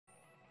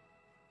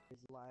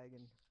It's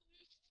lagging.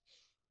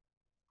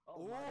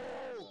 Oh,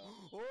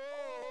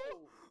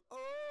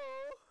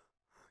 oh,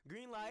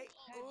 green light.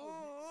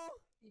 Oh,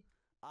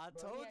 I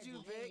told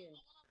you, Vic.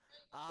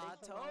 I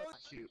told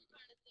you.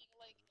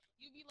 Like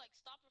you be like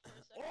stopping for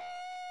a second.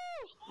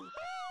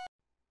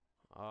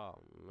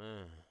 Oh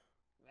man.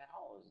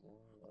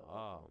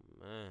 Oh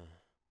man.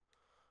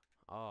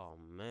 Oh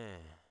man.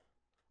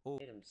 Oh.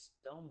 Made him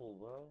stumble,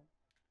 bro.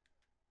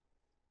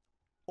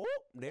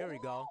 Oh, there we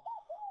go.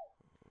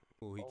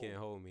 Oh, he can't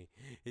hold me.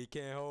 He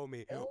can't hold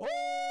me. Oh.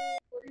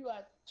 Where you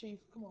at, Chief?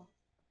 Come on.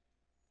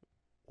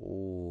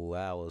 Oh,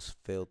 that was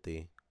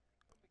filthy.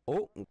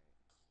 Oh.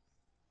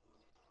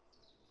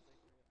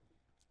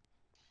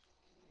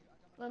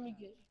 Let me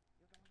get it.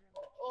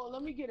 Oh,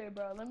 let me get it,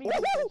 bro. Let me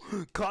get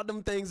it. Caught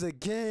them things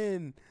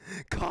again.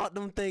 Caught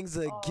them things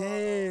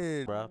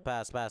again. Bro,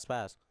 pass. I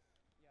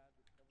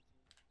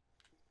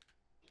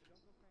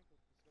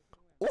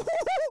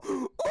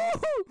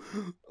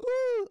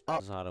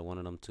was out of one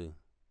of them too.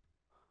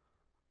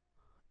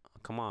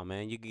 Come on,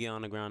 man. You can get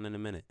on the ground in a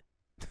minute.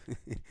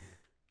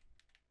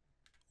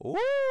 Ooh.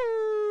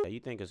 You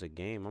think it's a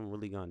game? I'm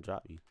really gonna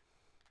drop you.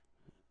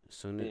 As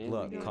soon as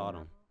look, caught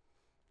him.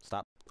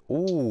 Stop.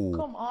 Ooh.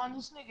 Come on,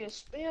 this nigga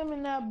is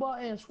spamming that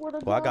button. Swear to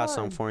God. Well, I got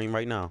something for him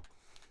right now.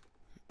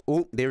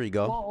 Ooh, there we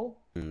go. Whoa.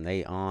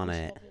 They on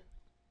it.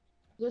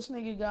 This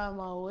nigga got in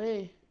my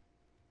way.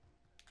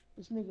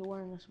 This nigga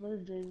wearing a sweater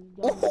jersey.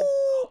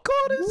 Ooh,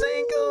 caught his